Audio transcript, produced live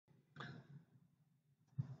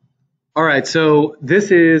All right, so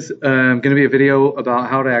this is going to be a video about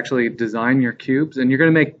how to actually design your cubes, and you're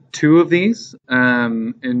going to make two of these,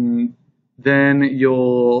 and then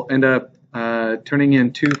you'll end up turning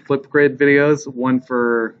in two Flipgrid videos, one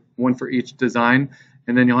for each design,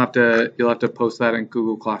 and then you'll have to post that in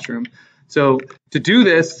Google Classroom. So to do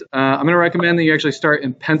this, I'm going to recommend that you actually start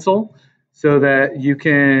in pencil, so that you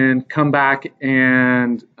can come back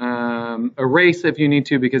and erase if you need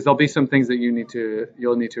to, because there'll be some things that you'll need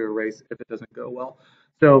to erase if it doesn't go well.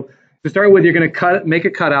 So to start with, you're going to make a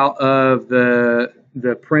cutout of the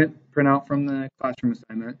printout from the classroom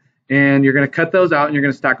assignment, and you're going to cut those out and you're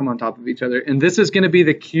going to stack them on top of each other. And this is going to be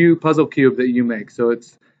the puzzle cube that you make. So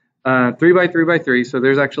it's 3 by 3 by 3. So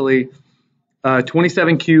there's actually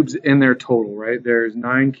 27 cubes in there total, right? There's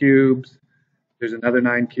 9 cubes. There's another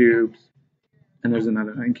 9 cubes. And there's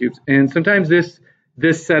another 9 cubes. And sometimes this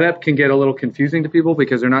setup can get a little confusing to people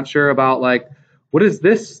because they're not sure about, like, what is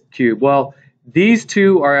this cube? Well, these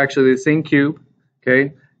two are actually the same cube,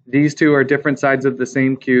 okay? These two are different sides of the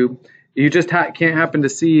same cube. You just can't happen to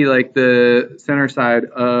see, like, the center side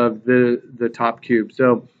of the top cube.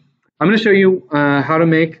 So I'm going to show you how to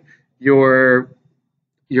make your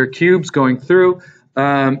cubes going through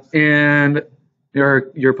and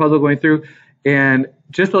your puzzle going through. And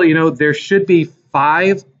just to let you know, there should be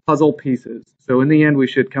 5 puzzle pieces. So in the end, we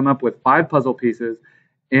should come up with 5 puzzle pieces.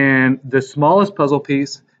 And the smallest puzzle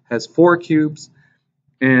piece has 4 cubes,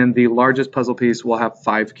 and the largest puzzle piece will have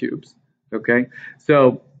 5 cubes. Okay,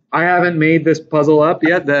 so I haven't made this puzzle up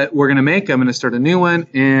yet that we're going to make. I'm going to start a new one,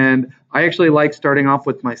 and I actually like starting off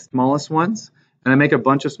with my smallest ones. And I make a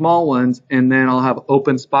bunch of small ones, and then I'll have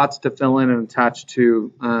open spots to fill in and attach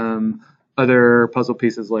to other puzzle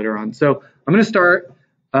pieces later on. So I'm going to start.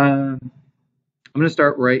 I'm going to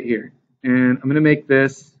start right here, and I'm going to make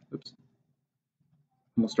this. Oops,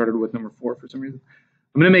 almost started with number 4 for some reason.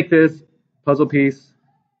 I'm going to make this puzzle piece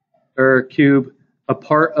or cube a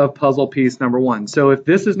part of puzzle piece number 1. So if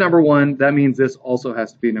this is number 1, that means this also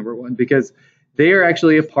has to be number 1, because they are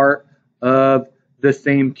actually a part of the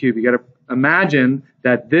same cube. You got to imagine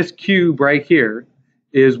that this cube right here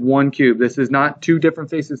is one cube. This is not 2 different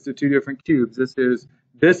faces to 2 different cubes. This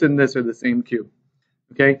and this are the same cube.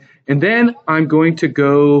 Okay, and then I'm going to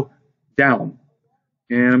go down,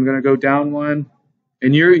 and I'm going to go down 1,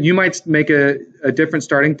 and you might make a different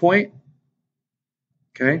starting point.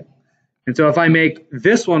 Okay, and so if I make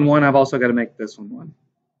this one 1, I've also got to make this one 1.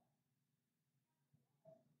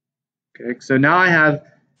 Okay, so now I have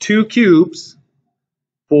 2 cubes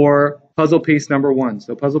for puzzle piece number 1.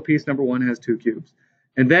 So puzzle piece number 1 has 2 cubes.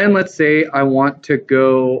 And then let's say I want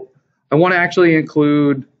to actually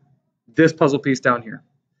include this puzzle piece down here.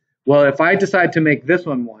 Well, if I decide to make this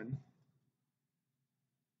one 1,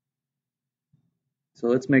 so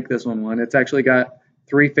let's make this one 1. It's actually got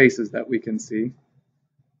 3 faces that we can see.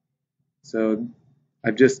 So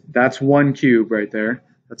that's 1 cube right there.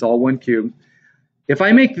 That's all 1 cube. If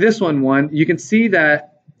I make this one 1, you can see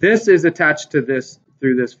that this is attached to this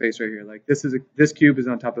through this face right here. Like this cube is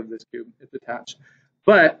on top of this cube. It's attached.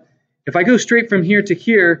 But if I go straight from here to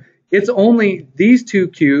here, it's only these 2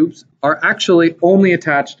 cubes are actually only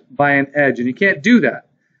attached by an edge, and you can't do that.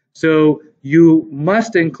 So you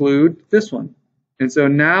must include this one. And so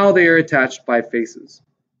now they are attached by faces.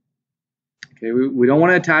 Okay, we don't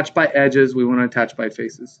want to attach by edges, we want to attach by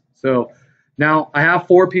faces. So now I have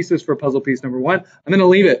 4 pieces for puzzle piece number 1. I'm going to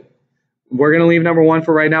leave it. We're going to leave number 1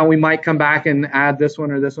 for right now. We might come back and add this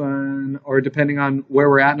one, or depending on where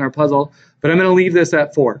we're at in our puzzle, but I'm going to leave this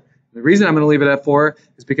at 4. The reason I'm going to leave it at 4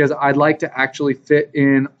 is because I'd like to actually fit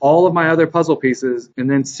in all of my other puzzle pieces and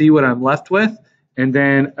then see what I'm left with, and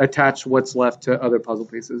then attach what's left to other puzzle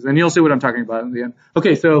pieces. And you'll see what I'm talking about in the end.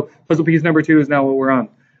 Okay, so puzzle piece number 2 is now what we're on.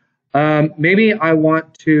 Maybe I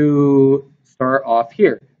want to start off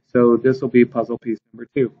here. So this will be puzzle piece number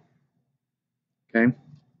 2. Okay.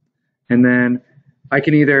 And then I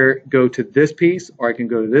can either go to this piece, or I can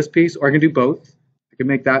go to this piece, or I can do both. I can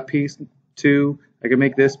make that piece 2. I can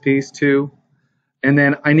make this piece 2. And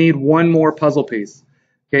then I need 1 more puzzle piece.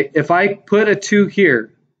 Okay, if I put a 2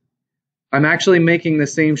 here, I'm actually making the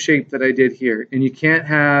same shape that I did here. And you can't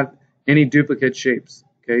have any duplicate shapes.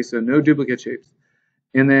 Okay, so no duplicate shapes.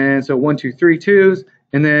 And then, so 1, 2, 3 2s.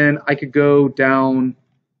 And then I could go down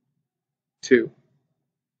 2.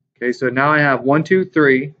 Okay, so now I have 1, 2,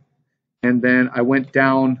 3. And then I went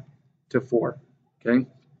down to 4, okay,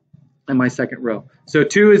 in my second row. So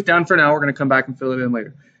 2 is done for now. We're going to come back and fill it in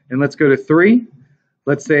later. And let's go to 3.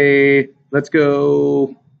 Let's go, let's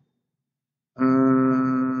go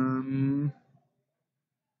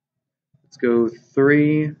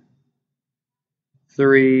 3,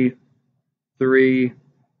 3, 3,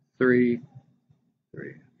 3,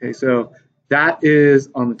 3. Okay, so that is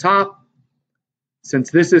on the top.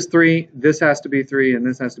 Since this is 3, this has to be 3, and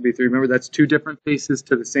this has to be 3. Remember, that's 2 different faces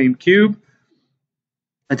to the same cube.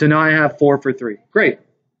 And so now I have 4 for 3. Great.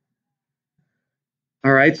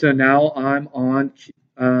 All right, so now I'm on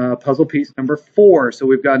puzzle piece number 4. So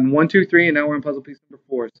we've gotten 1, 2, 3, and now we're on puzzle piece number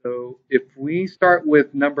 4. So if we start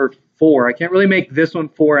with number 4, I can't really make this one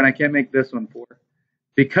 4, and I can't make this one 4,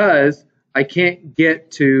 because I can't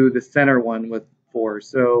get to the center one with 4.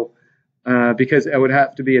 So because it would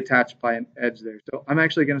have to be attached by an edge there. So I'm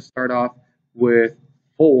actually going to start off with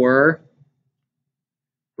 4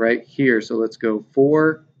 right here. So let's go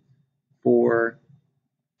 4, 4,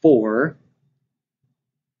 4.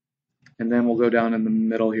 And then we'll go down in the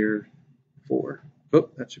middle here, 4. Oh,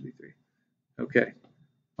 that should be 3. Okay,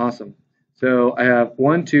 awesome. So I have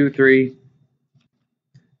 1, 2, 3,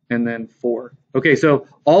 and then 4. Okay, so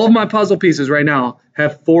all of my puzzle pieces right now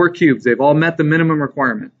have 4 cubes. They've all met the minimum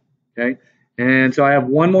requirement. Okay, and so I have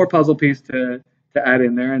one more puzzle piece to add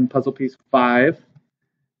in there, and puzzle piece 5.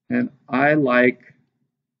 And I like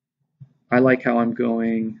how I'm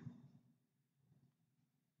going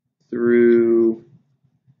through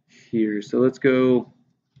here. So let's go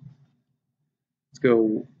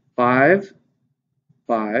 5,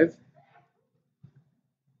 5,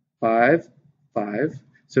 5, 5.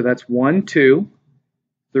 So that's 1, 2,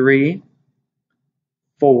 3,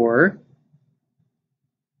 4.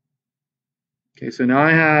 Okay, so now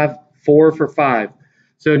I have 4 for 5.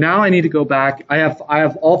 So now I need to go back. I have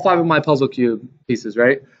all 5 of my puzzle cube pieces,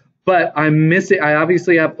 right? But I'm missing. I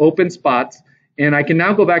obviously have open spots, and I can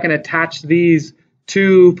now go back and attach these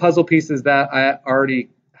 2 puzzle pieces that I already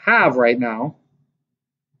have right now,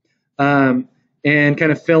 and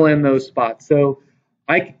kind of fill in those spots. So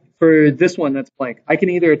for this one that's blank, I can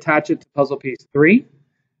either attach it to puzzle piece 3,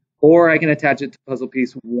 or I can attach it to puzzle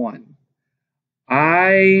piece 1.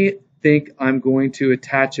 I think I'm going to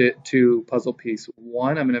attach it to puzzle piece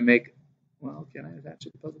 1. I'm going to make, well, can I attach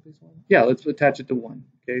it to puzzle piece 1? Yeah, let's attach it to 1.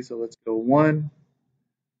 Okay, so let's go 1,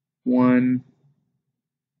 1,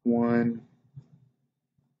 1.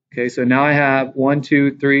 Okay, so now I have 1,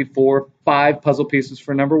 2, 3, 4, 5 puzzle pieces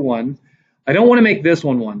for number 1. I don't want to make this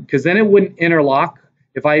one 1, because then it wouldn't interlock.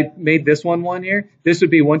 If I made this one 1 here, this would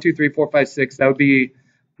be 1, 2, 3, 4, 5, 6. That would be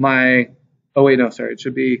my, oh wait, no, sorry, it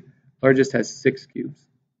should be largest has 6 cubes.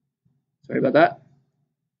 Sorry about that.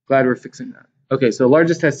 Glad we're fixing that. Okay, so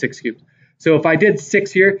largest has 6 cubes. So if I did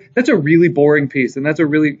 6 here, that's a really boring piece, and that's a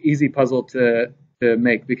really easy puzzle to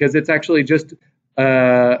make, because it's actually just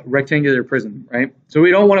a rectangular prism, right? So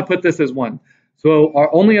we don't want to put this as 1. So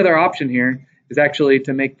our only other option here is actually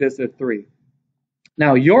to make this a 3.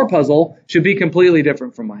 Now your puzzle should be completely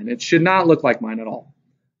different from mine. It should not look like mine at all.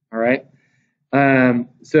 All right.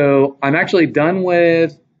 So I'm actually done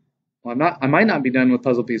with, well, I might not be done with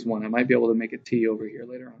puzzle piece 1. I might be able to make a T over here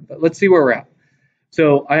later on, but let's see where we're at.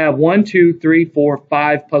 So I have 1, 2, 3, 4,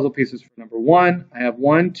 5 puzzle pieces for number 1. I have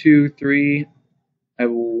 1, 2, 3,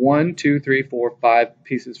 4, 5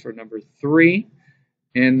 pieces for number 3.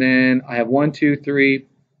 And then I have 1, 2, 3,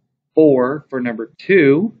 4 for number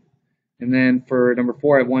 2. And then for number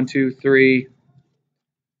 4, I have 1, 2, 3,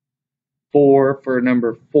 4 for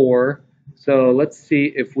number 4. So let's see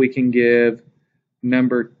if we can give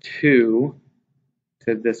number 2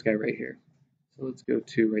 to this guy right here. So let's go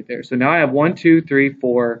 2 right there. So now I have 1, 2, 3,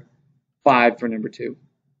 4, 5 for number 2.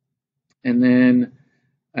 And then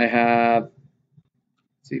I have,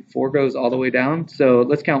 let's see, 4 goes all the way down. So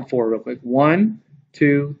let's count 4 real quick. 1,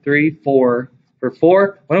 2, 3, 4. For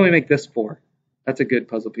 4, why don't we make this 4? That's a good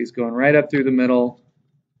puzzle piece going right up through the middle.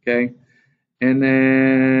 Okay. And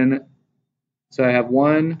then, so I have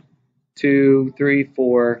 1, 2, 3,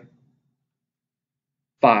 4,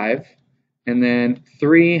 5. And then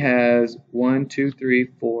 3 has 1, 2, 3,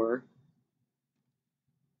 4,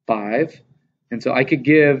 5. And so I could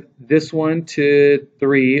give this one to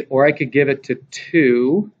 3, or I could give it to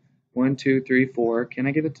 2. 1, 2, 3, 4. Can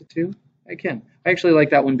I give it to 2? I can. I actually like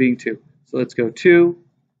that one being 2. So let's go 2,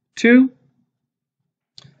 2.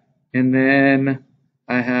 And then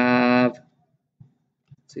I have,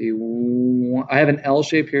 let's see, I have an L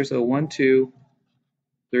shape here. So 1, 2,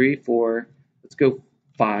 3, 4. Let's go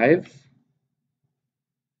 5.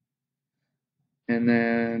 And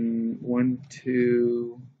then 1,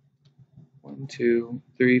 2,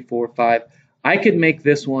 3, 4, 5. I could make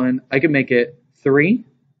this one, I could make it 3.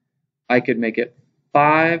 I could make it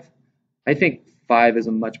 5. I think 5 is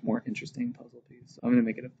a much more interesting puzzle piece. So I'm going to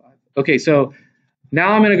make it a 5. Okay, so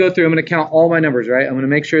now I'm going to go through, I'm going to count all my numbers, right? I'm going to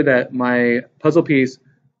make sure that my puzzle piece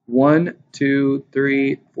 1, 2,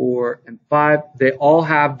 3, 4, and 5, they all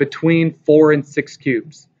have between 4 and 6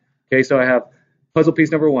 cubes. Okay, so I have puzzle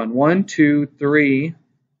piece number 1. 1, 2, 3,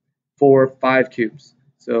 4, 5 cubes.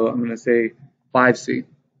 So I'm going to say 5C.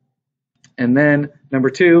 And then number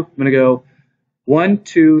 2, I'm going to go 1,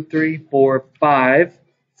 2, 3, 4, 5,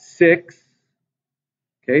 6.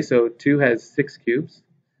 Okay, so 2 has 6 cubes.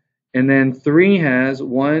 And then 3 has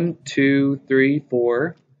 1, 2, 3,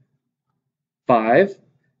 4, 5.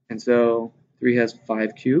 And so 3 has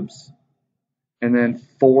 5 cubes. And then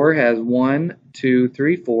 4 has 1, 2,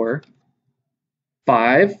 3, 4,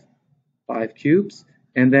 5 cubes.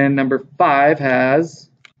 And then number 5 has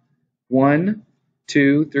 1,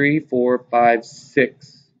 2, 3, 4, 5,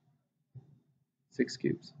 6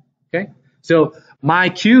 cubes. Okay, so my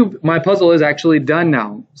puzzle is actually done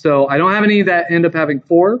now. So I don't have any that end up having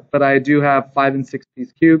 4, but I do have 5 and 6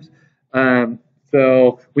 piece cubes.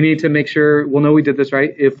 So we need to make sure we'll know we did this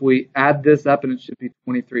right if we add this up, and it should be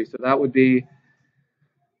 23. So that would be,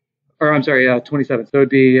 or I'm sorry, 27. So it would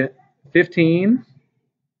be 15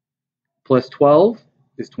 plus 12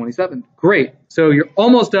 is 27. Great. So you're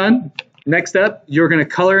almost done. Next up, you're going to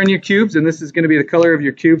color in your cubes, and this is going to be the color of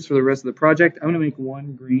your cubes for the rest of the project. I'm going to make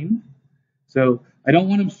one green. So I don't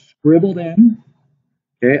want them scribbled in.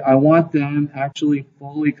 Okay, I want them actually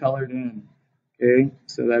fully colored in. Okay,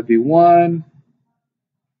 so that'd be 1.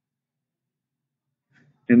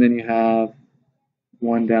 And then you have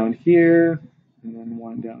 1 down here, and then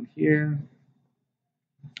 1 down here,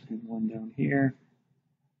 and 1 down here.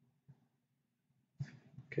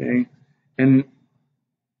 Okay, and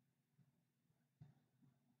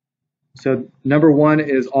so number 1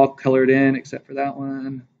 is all colored in except for that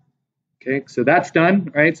one. Okay, so that's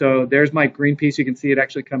done, right? So there's my green piece. You can see it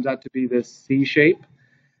actually comes out to be this C shape.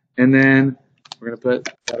 And then we're going to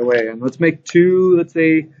put that away. And let's make 2, let's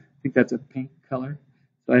say, I think that's a pink color.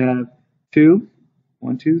 So I have 2,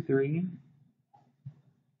 1, 2, 3.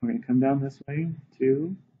 We're going to come down this way,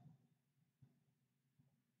 2.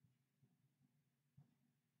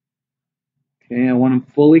 Okay, I want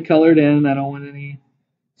them fully colored in. I don't want any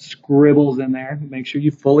scribbles in there. Make sure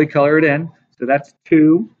you fully color it in. So that's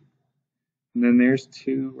 2. And then there's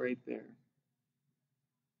 2 right there.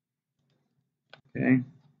 Okay,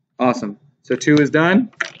 awesome. So 2 is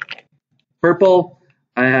done. Purple,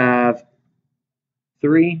 I have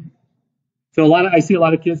 3. So I see a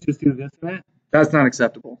lot of kids just do this and that. That's not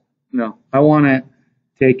acceptable. No, I want to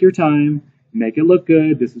take your time, make it look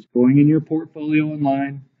good. This is going in your portfolio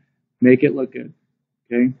online. Make it look good.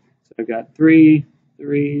 Okay, so I've got 3,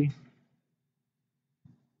 3.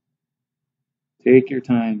 Take your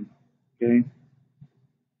time. Okay.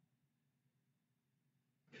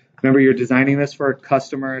 Remember, you're designing this for a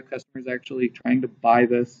customer. A customer is actually trying to buy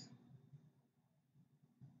this.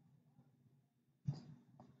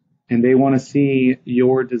 And they want to see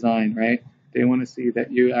your design, right? They want to see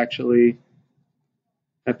that you actually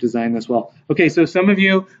have designed this well. Okay, so some of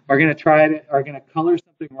you are going to color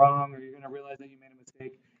something wrong, or you're going to realize that you made a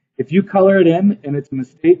mistake. If you color it in and it's a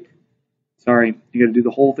mistake, sorry, you got to do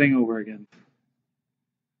the whole thing over again.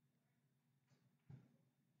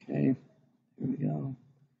 Okay, here we go.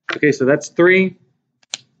 Okay, so that's 3.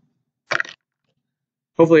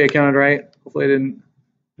 Hopefully I counted right. Hopefully I didn't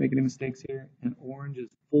make any mistakes here. And orange is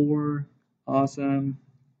 4. Awesome.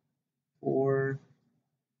 4.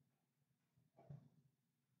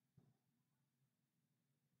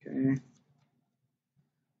 Okay.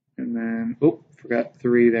 And then, oh, forgot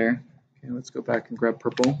 3 there. Okay, let's go back and grab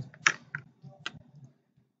purple.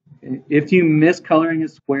 Okay. If you miss coloring a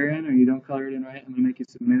square in or you don't color it in right, I'm going to make you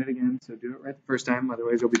submit it again. So do it right the first time.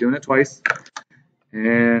 Otherwise, you'll be doing it twice.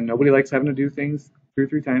 And nobody likes having to do things 2 or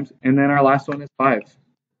 3 times. And then our last one is 5. I'm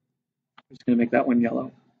just going to make that one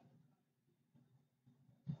yellow.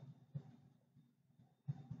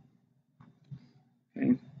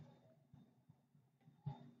 Okay.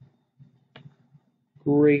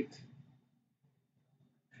 Great.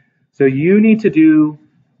 So you need to do,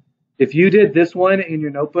 if you did this one in your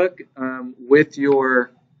notebook with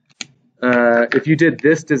your, if you did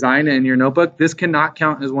this design in your notebook, this cannot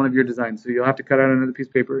count as one of your designs. So you'll have to cut out another piece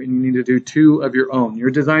of paper and you need to do 2 of your own. Your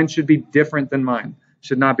design should be different than mine.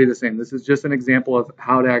 Should not be the same. This is just an example of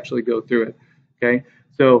how to actually go through it. Okay.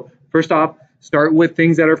 So first off, start with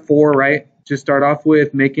things that are 4, right? Just start off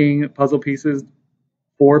with making puzzle pieces,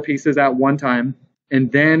 4 pieces at one time,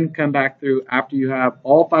 and then come back through after you have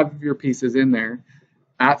all 5 of your pieces in there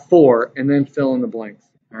at 4, and then fill in the blanks.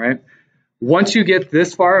 All right. Once you get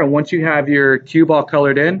this far and once you have your cube all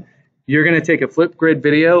colored in, you're going to take a flip grid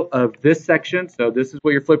video of this section. So this is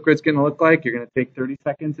what your flip grid's going to look like. You're going to take 30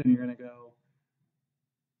 seconds and you're going to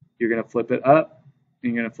flip it up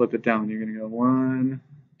and you're going to flip it down. You're going to go 1,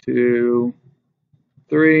 2,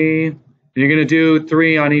 3, You're going to do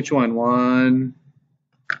 3 on each one. 1,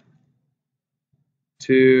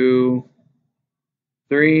 2,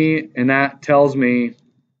 3, and that tells me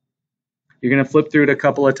you're going to flip through it a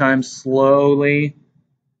couple of times slowly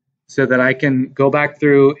so that I can go back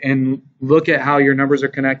through and look at how your numbers are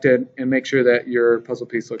connected and make sure that your puzzle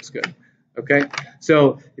piece looks good. Okay,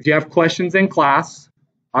 so if you have questions in class,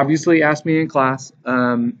 obviously ask me in class,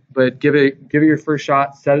 but give it your first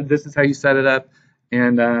shot. This is how you set it up,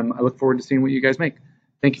 and I look forward to seeing what you guys make.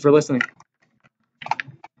 Thank you for listening.